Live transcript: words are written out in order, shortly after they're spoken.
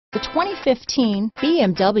The 2015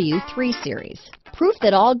 BMW 3 Series. Proof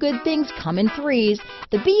that all good things come in threes,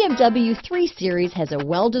 the BMW 3 Series has a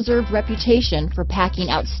well-deserved reputation for packing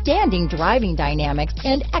outstanding driving dynamics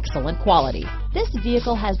and excellent quality. This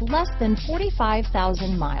vehicle has less than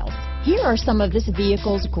 45,000 miles. Here are some of this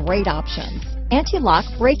vehicle's great options: anti-lock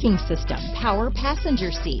braking system, power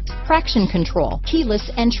passenger seat, traction control,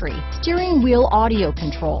 keyless entry, steering wheel audio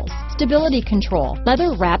controls, stability control,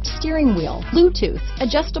 leather-wrapped steering wheel, Bluetooth,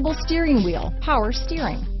 adjustable steering wheel, power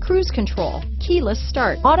steering, cruise control, keyless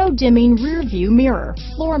start, auto-dimming rear view mirror,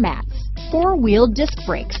 floor mats, four-wheel disc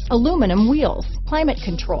brakes, aluminum wheels, climate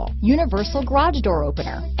control, universal garage door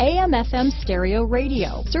opener, AM/FM stereo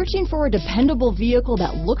radio. Searching for a dependable vehicle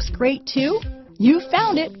that looks great too? You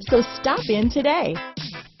found it, so stop in today.